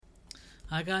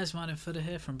Hi guys, Martin Footer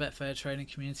here from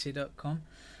BetfairTradingCommunity.com.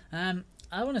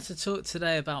 I wanted to talk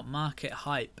today about market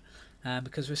hype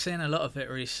because we're seeing a lot of it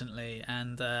recently,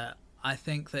 and I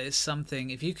think that it's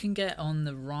something, if you can get on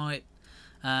the right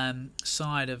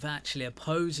side of actually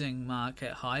opposing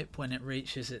market hype when it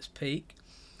reaches its peak,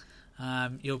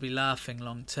 you'll be laughing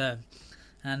long term.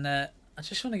 And I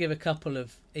just want to give a couple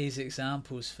of easy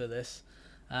examples for this.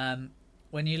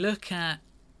 When you look at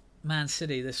Man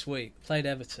City this week, played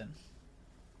Everton.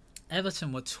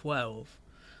 Everton were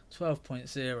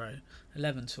 12.0,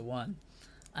 11 to 1.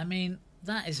 I mean,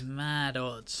 that is mad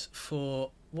odds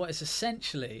for what is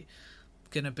essentially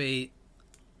going to be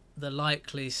the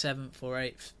likely 7th or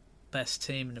 8th best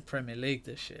team in the Premier League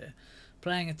this year.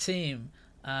 Playing a team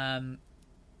that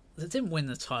didn't win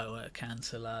the title at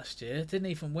Cantor last year,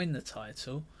 didn't even win the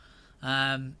title.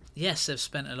 Yes, they've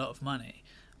spent a lot of money,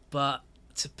 but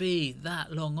to be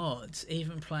that long odds,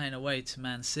 even playing away to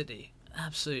Man City,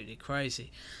 absolutely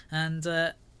crazy. And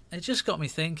it just got me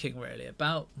thinking really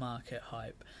about market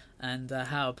hype and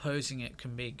how opposing it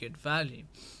can be good value.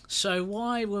 So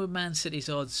why were Man City's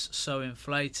odds so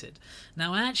inflated?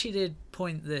 Now, I actually did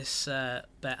point this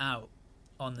bet out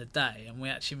on the day, and we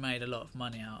actually made a lot of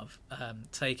money out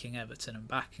of taking Everton and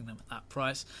backing them at that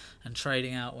price and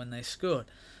trading out when they scored.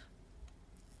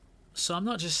 So I'm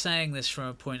not just saying this from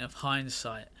a point of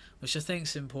hindsight, which I think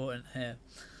is important here,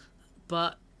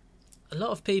 but a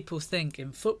lot of people think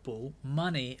in football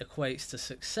money equates to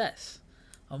success,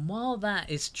 and while that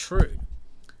is true,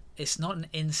 it's not an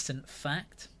instant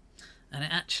fact, and it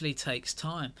actually takes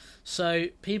time. So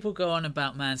people go on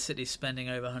about Man City spending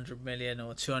over 100 million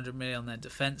or 200 million on their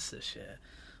defence this year.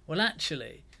 Well,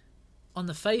 actually, on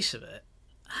the face of it,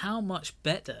 how much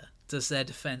better does their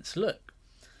defence look?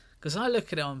 Because I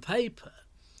look at it on paper,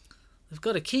 they've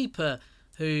got a keeper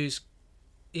who's,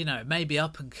 maybe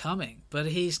up and coming, but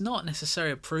he's not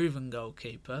necessarily a proven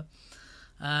goalkeeper.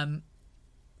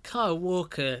 Kyle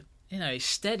Walker, he's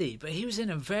steady, but he was in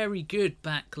a very good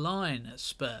back line at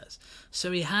Spurs,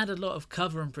 so he had a lot of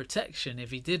cover and protection if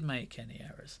he did make any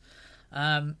errors.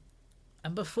 And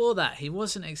before that, he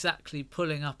wasn't exactly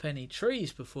pulling up any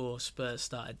trees before Spurs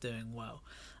started doing well.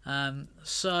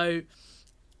 So,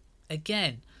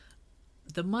 again,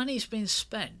 the money's been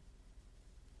spent,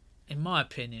 in my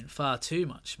opinion, far too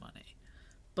much money.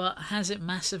 But has it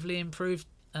massively improved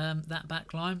that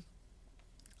back line?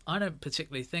 I don't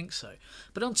particularly think so.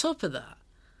 But on top of that,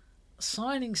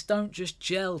 signings don't just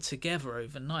gel together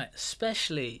overnight,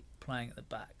 especially playing at the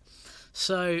back.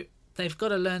 So they've got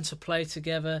to learn to play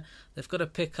together. They've got to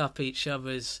pick up each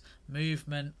other's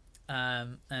movement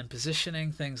and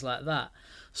positioning, things like that.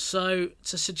 So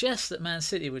to suggest that Man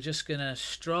City were just going to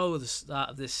stroll the start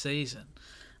of this season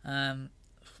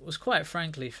was quite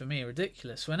frankly for me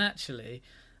ridiculous, when actually,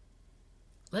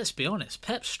 let's be honest,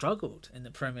 Pep struggled in the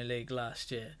Premier League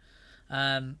last year.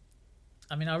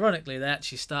 Ironically, they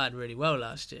actually started really well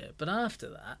last year, but after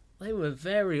that, they were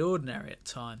very ordinary at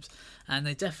times, and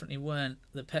they definitely weren't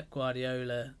the Pep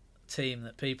Guardiola team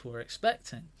that people were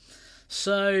expecting.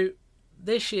 So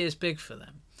this year's big for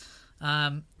them.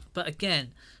 But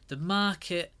again, the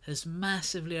market has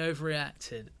massively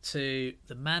overreacted to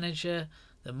the manager,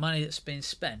 the money that's been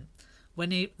spent, when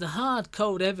the hard,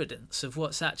 cold evidence of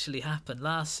what's actually happened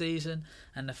last season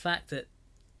and the fact that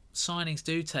signings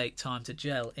do take time to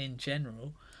gel in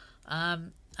general,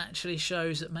 actually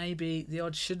shows that maybe the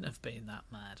odds shouldn't have been that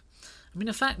mad.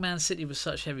 The fact Man City was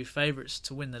such heavy favourites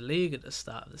to win the league at the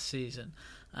start of the season,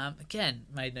 again,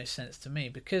 made no sense to me,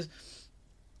 because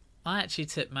I actually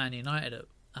tipped Man United at,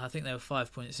 I think they were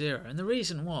 5.0, and the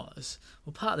reason was,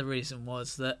 part of the reason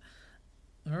was that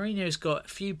Mourinho's got a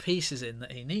few pieces in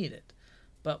that he needed,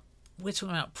 but we're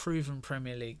talking about proven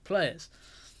Premier League players.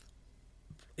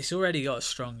 He's already got a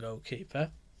strong goalkeeper.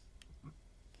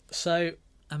 So,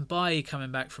 and Bailly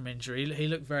coming back from injury, he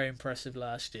looked very impressive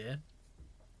last year.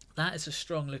 That is a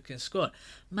strong looking squad.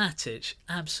 Matic,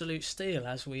 absolute steal,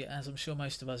 as I'm sure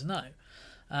most of us know.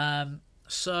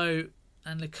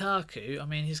 And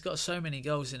Lukaku, he's got so many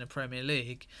goals in the Premier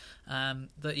League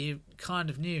that you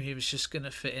kind of knew he was just going to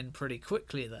fit in pretty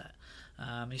quickly there.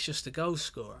 He's just a goal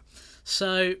scorer.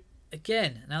 So,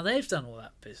 again, now they've done all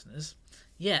that business,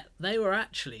 yet they were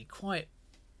actually quite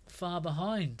far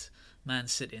behind Man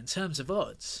City in terms of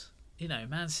odds.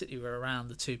 Man City were around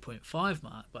the 2.5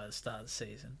 mark by the start of the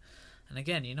season. And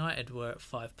again, United were at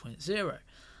 5.0.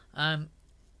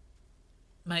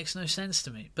 Makes no sense to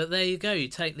me. But there you go, you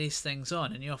take these things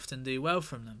on and you often do well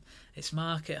from them. It's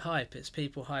market hype, it's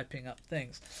people hyping up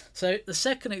things. So the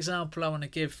second example I want to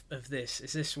give of this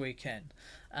is this weekend.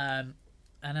 And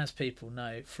as people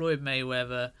know, Floyd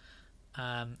Mayweather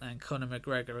and Conor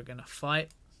McGregor are going to fight.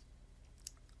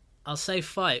 I'll say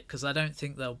fight because I don't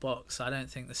think they'll box. I don't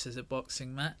think this is a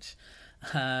boxing match.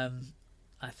 I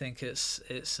think it's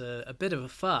a bit of a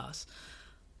farce.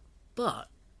 But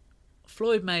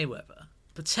Floyd Mayweather,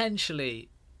 potentially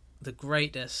the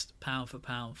greatest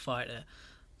pound-for-pound fighter,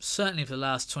 certainly for the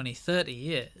last 20, 30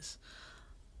 years,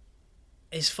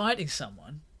 is fighting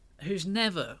someone who's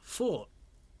never fought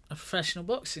a professional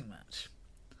boxing match.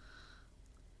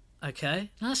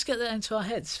 Okay? Now let's get that into our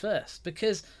heads first,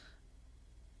 because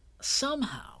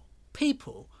somehow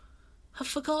people have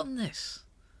forgotten this.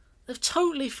 They've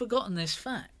totally forgotten this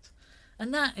fact.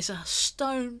 And that is a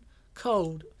stone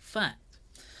cold fact.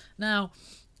 Now,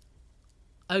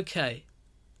 okay,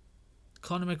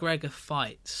 Conor McGregor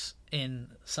fights in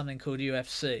something called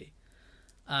UFC.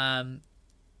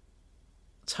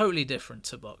 Totally different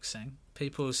to boxing.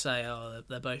 People say, oh,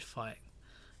 they're both fighting.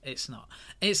 It's not.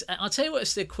 I'll tell you what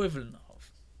it's the equivalent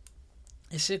of.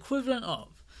 It's the equivalent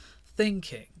of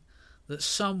thinking that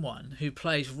someone who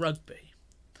plays rugby,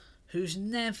 who's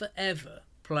never ever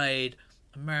played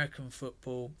American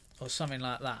football or something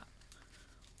like that,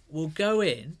 will go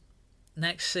in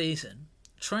next season,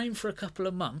 train for a couple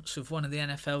of months with one of the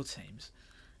NFL teams,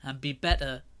 and be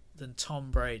better than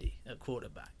Tom Brady at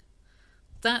quarterback.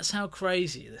 That's how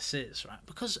crazy this is, right?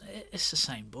 Because it's the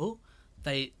same ball.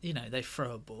 They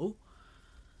throw a ball.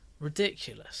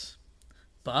 Ridiculous.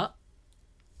 But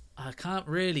I can't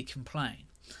really complain,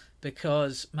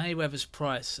 because Mayweather's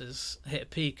price has hit a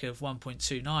peak of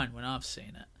 1.29 when I've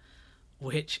seen it,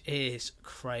 which is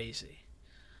crazy.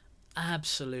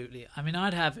 Absolutely. I mean,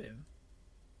 I'd have him,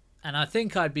 and I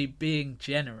think I'd be being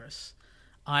generous.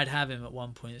 I'd have him at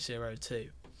 1.02.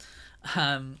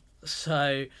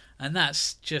 And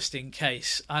that's just in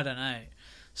case, I don't know,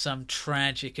 some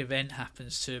tragic event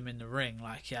happens to him in the ring,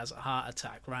 like he has a heart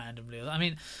attack randomly. I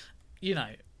mean,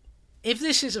 if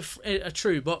this is a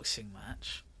true boxing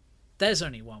match, there's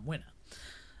only one winner.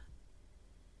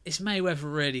 Is Mayweather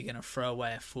really going to throw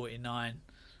away a 49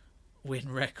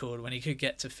 win record when he could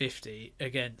get to 50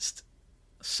 against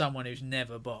someone who's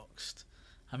never boxed?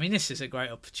 I mean, this is a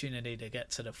great opportunity to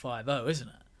get to the 5-0, isn't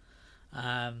it?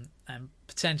 And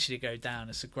potentially go down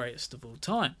as the greatest of all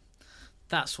time.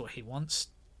 That's what he wants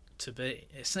to be.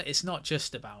 It's not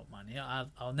just about money.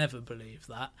 I'll never believe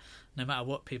that, no matter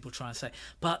what people try and say.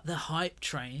 But the hype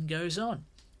train goes on.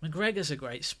 McGregor's a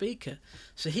great speaker,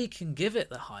 so he can give it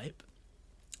the hype.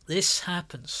 This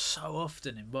happens so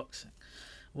often in boxing,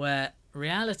 where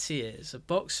reality is a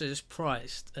boxer is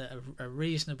priced at a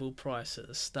reasonable price at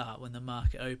the start when the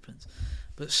market opens.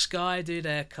 But Sky do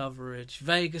their coverage,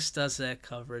 Vegas does their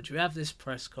coverage, we have this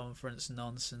press conference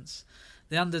nonsense,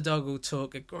 the underdog will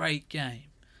talk a great game,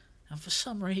 and for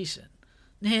some reason,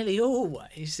 nearly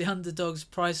always, the underdog's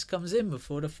price comes in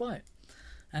before the fight.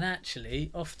 And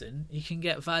actually, often, you can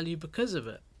get value because of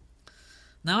it.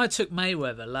 Now, I took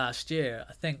Mayweather last year,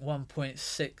 I think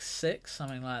 1.66,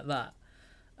 something like that,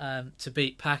 to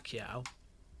beat Pacquiao.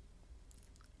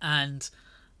 And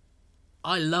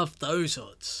I loved those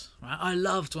odds, right? I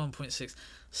loved 1.6.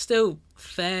 Still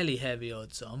fairly heavy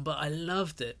odds on, but I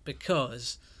loved it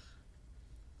because,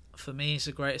 for me, he's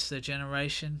the greatest of the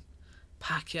generation.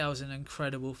 Pacquiao's an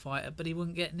incredible fighter, but he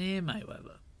wouldn't get near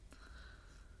Mayweather.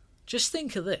 Just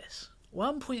think of this.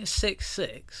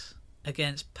 1.66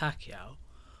 against Pacquiao.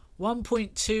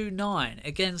 1.29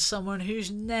 against someone who's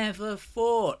never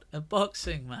fought a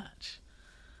boxing match.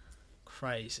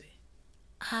 Crazy.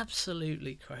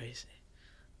 Absolutely crazy.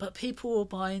 But people will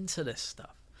buy into this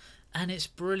stuff. And it's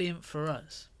brilliant for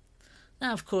us.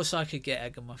 Now, of course, I could get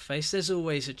egg on my face. There's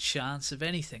always a chance of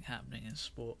anything happening in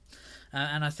sport.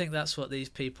 And I think that's what these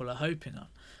people are hoping on.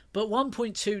 But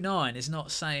 1.29 is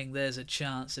not saying there's a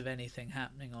chance of anything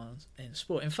happening in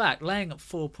sport. In fact, laying at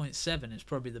 4.7 is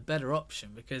probably the better option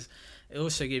because it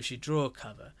also gives you draw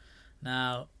cover.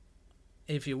 Now,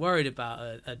 if you're worried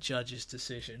about a judge's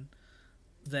decision,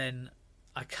 then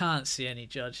I can't see any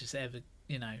judges ever,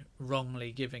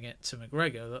 wrongly giving it to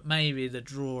McGregor. But maybe the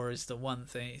draw is the one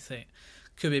thing you think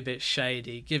could be a bit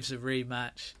shady, gives a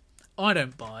rematch. I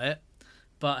don't buy it,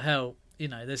 but hell,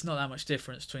 there's not that much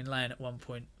difference between laying at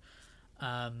 1.29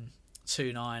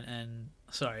 and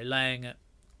laying at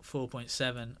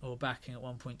 4.7 or backing at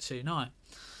 1.29.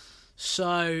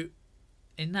 So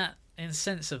in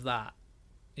sense of that,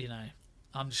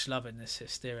 I'm just loving this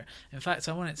hysteria. In fact,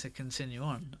 I want it to continue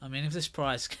on. I mean, if this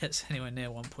price gets anywhere near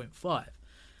 1.5,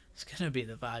 it's going to be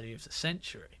the value of the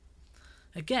century.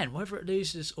 Again, whether it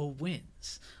loses or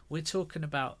wins, we're talking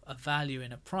about a value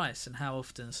in a price and how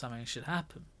often something should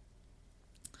happen.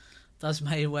 Does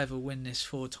Mayweather win this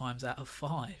 4 times out of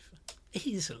 5?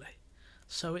 Easily.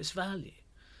 so it's value.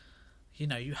 You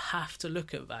know, you have to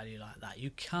look at value like that. You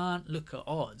can't look at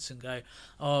odds and go,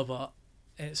 oh, but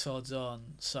it's odds on,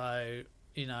 so,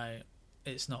 you know,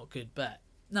 it's not good bet.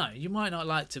 No, you might not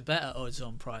like to bet at odds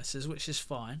on prices, which is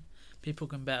fine. People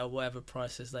can bet at whatever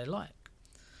prices they like.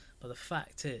 But the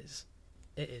fact is,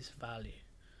 it is value.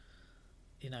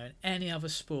 You know, in any other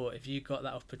sport, if you got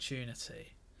that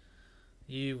opportunity,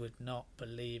 you would not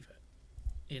believe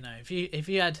it. You know, if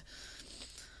you had...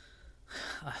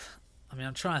 I mean,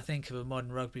 I'm trying to think of a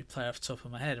modern rugby player off the top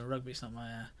of my head, and rugby's not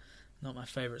my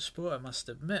favourite sport, I must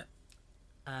admit.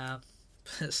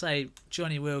 Say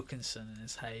Johnny Wilkinson in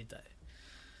his heyday.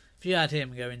 If you had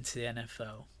him go into the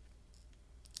NFL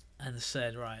and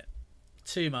said, right,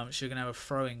 2 months you're going to have a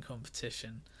throwing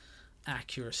competition,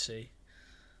 accuracy,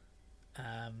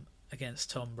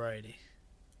 against Tom Brady.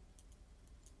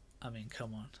 I mean,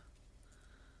 come on.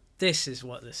 This is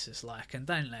what this is like, and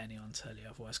don't let anyone tell you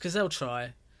otherwise, because they'll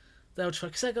try,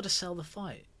 because they've got to sell the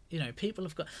fight. You know,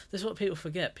 this is what people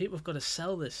forget, people have got to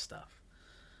sell this stuff.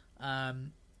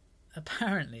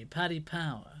 Apparently, Paddy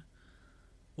Power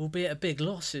will be at a big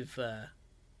loss if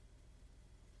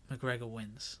McGregor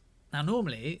wins. Now,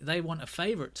 normally, they want a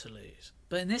favourite to lose,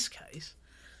 but in this case,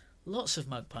 lots of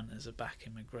mug punters are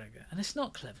backing McGregor, and it's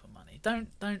not clever money.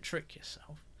 Don't trick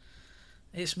yourself.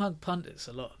 It's mug punters,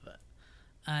 a lot of it.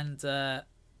 And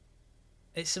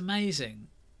it's amazing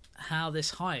how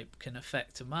this hype can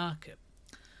affect a market.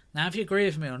 Now, if you agree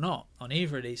with me or not on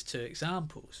either of these two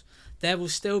examples, there will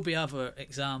still be other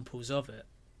examples of it.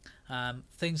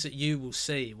 Things that you will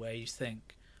see where you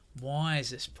think, why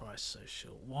is this price so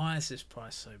short? Why is this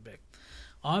price so big?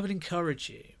 I would encourage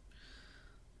you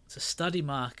to study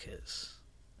markets,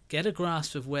 get a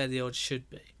grasp of where the odds should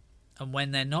be, and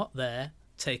when they're not there,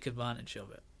 take advantage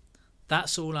of it.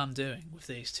 That's all I'm doing with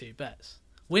these two bets.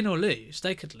 Win or lose,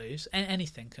 they could lose.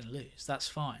 Anything can lose. That's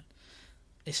fine.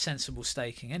 It's sensible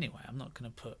staking anyway. I'm not going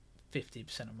to put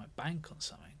 50% of my bank on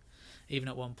something. Even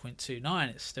at 1.29,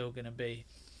 it's still going to be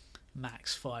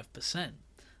max 5%.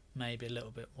 Maybe a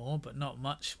little bit more, but not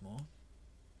much more.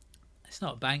 It's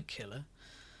not a bank killer.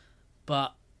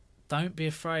 But don't be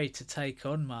afraid to take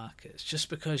on markets just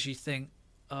because you think,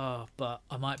 oh, but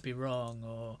I might be wrong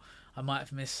or I might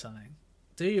have missed something.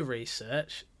 Do your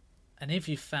research, and if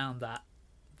you found that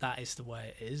is the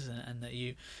way it is, and that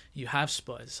you have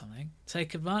spotted something,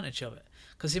 take advantage of it.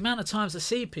 Because the amount of times I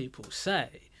see people say,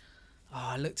 oh,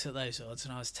 I looked at those odds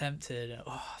and I was tempted,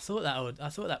 oh, I thought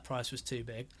that price was too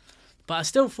big, but I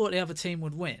still thought the other team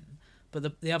would win,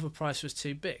 but the other price was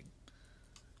too big.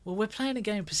 Well, we're playing a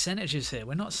game of percentages here.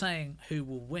 We're not saying who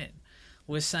will win.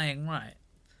 We're saying, right,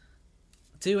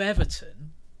 do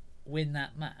Everton win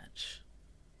that match,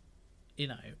 you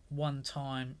know, one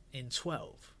time in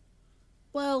 12?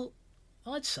 Well,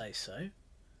 I'd say so.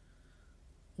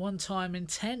 One time in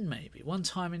 10 maybe, one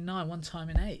time in 9, one time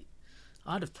in 8.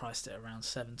 I'd have priced it around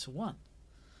 7-1.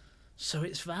 So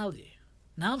it's value.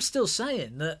 Now I'm still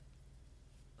saying that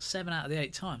 7 out of the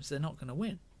 8 times they're not going to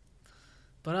win.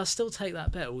 But I'll still take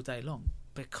that bet all day long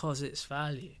because it's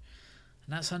value.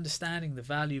 And that's understanding the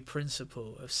value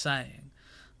principle of saying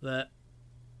that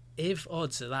if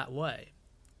odds are that way,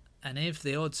 and if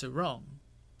the odds are wrong,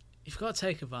 you've got to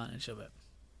take advantage of it.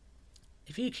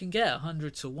 If you can get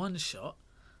 100-1 shot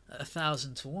at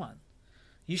 1,000-1,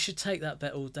 you should take that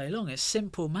bet all day long. It's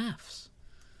simple maths.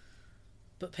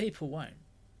 But people won't.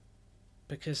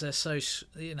 Because they're so,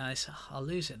 you know, I'll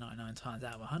lose it 99 times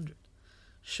out of 100.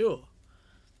 Sure.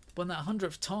 But on that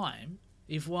 100th time,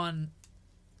 you've won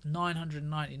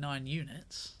 999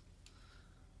 units.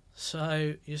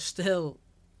 So you're still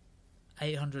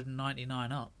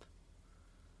 899 up.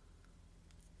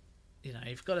 You know,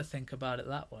 you've got to think about it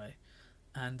that way.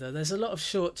 And there's a lot of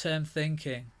short-term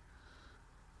thinking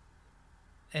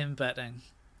in betting.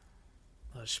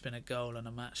 I just been a goal on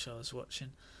a match I was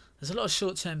watching. There's a lot of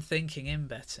short-term thinking in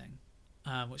betting,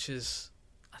 which is,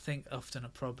 I think, often a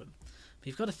problem. But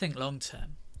you've got to think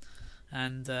long-term.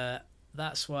 And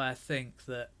that's why I think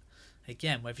that,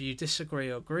 again, whether you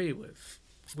disagree or agree with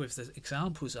the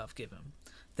examples I've given,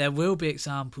 there will be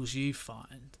examples you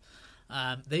find.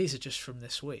 These are just from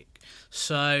this week.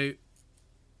 So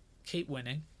keep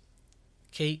winning,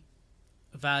 keep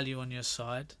value on your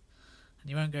side, and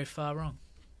you won't go far wrong.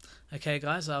 Okay,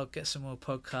 guys, I'll get some more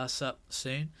podcasts up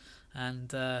soon,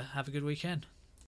 and have a good weekend.